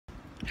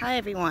Hi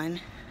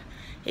everyone,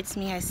 it's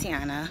me,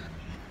 Isiana.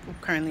 I'm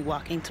currently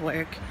walking to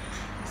work.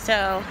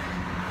 So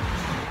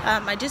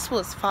I just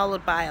was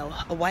followed by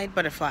a white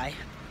butterfly.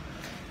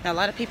 Now a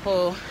lot of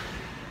people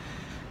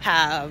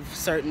have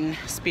certain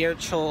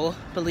spiritual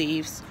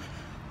beliefs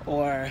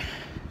or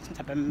some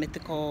type of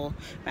mythical,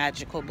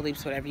 magical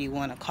beliefs, whatever you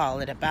want to call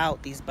it,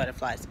 about these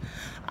butterflies.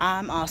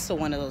 I'm also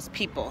one of those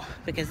people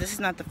because this is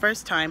not the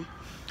first time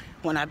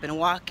when I've been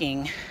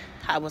walking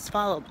I was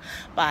followed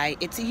by,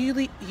 it's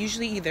usually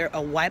either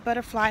a white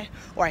butterfly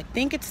or I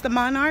think it's the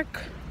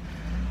monarch.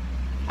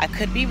 I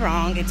could be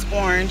wrong. It's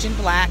orange and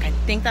black. I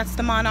think that's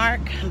the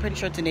monarch. I'm pretty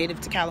sure it's a native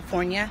to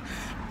California,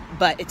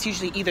 but it's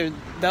usually either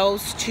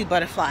those two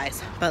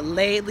butterflies. But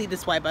lately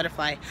this white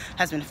butterfly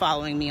has been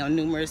following me on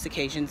numerous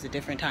occasions at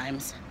different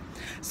times.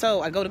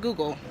 So I go to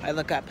Google, I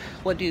look up,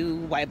 what do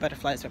white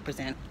butterflies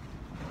represent?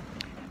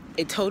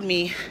 It told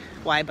me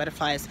white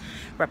butterflies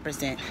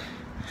represent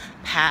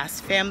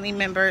past family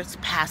members,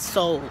 past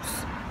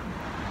souls,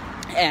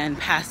 and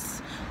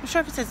past, I'm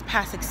sure if it says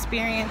past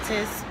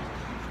experiences.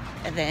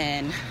 And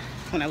then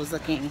when I was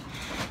looking,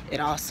 it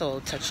also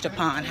touched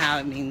upon how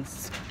it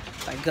means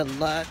like good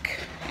luck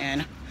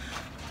and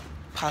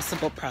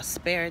possible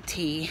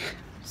prosperity.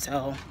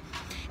 So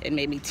it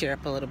made me tear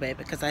up a little bit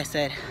because I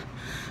said,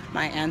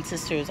 my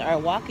ancestors are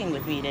walking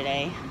with me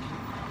today.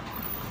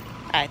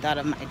 I thought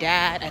of my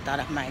dad, I thought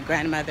of my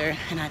grandmother,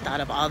 and I thought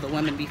of all the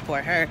women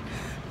before her.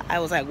 I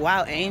was like,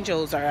 wow,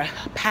 angels are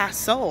a past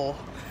soul,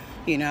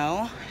 you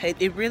know?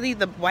 It really,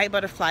 the white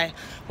butterfly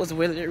was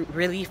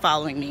really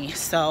following me.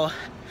 So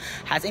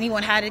has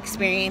anyone had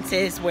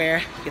experiences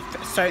where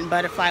a certain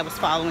butterfly was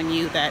following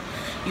you that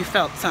you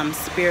felt some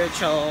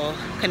spiritual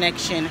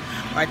connection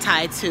or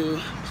tied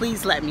to?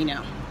 Please let me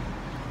know.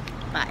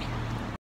 Bye.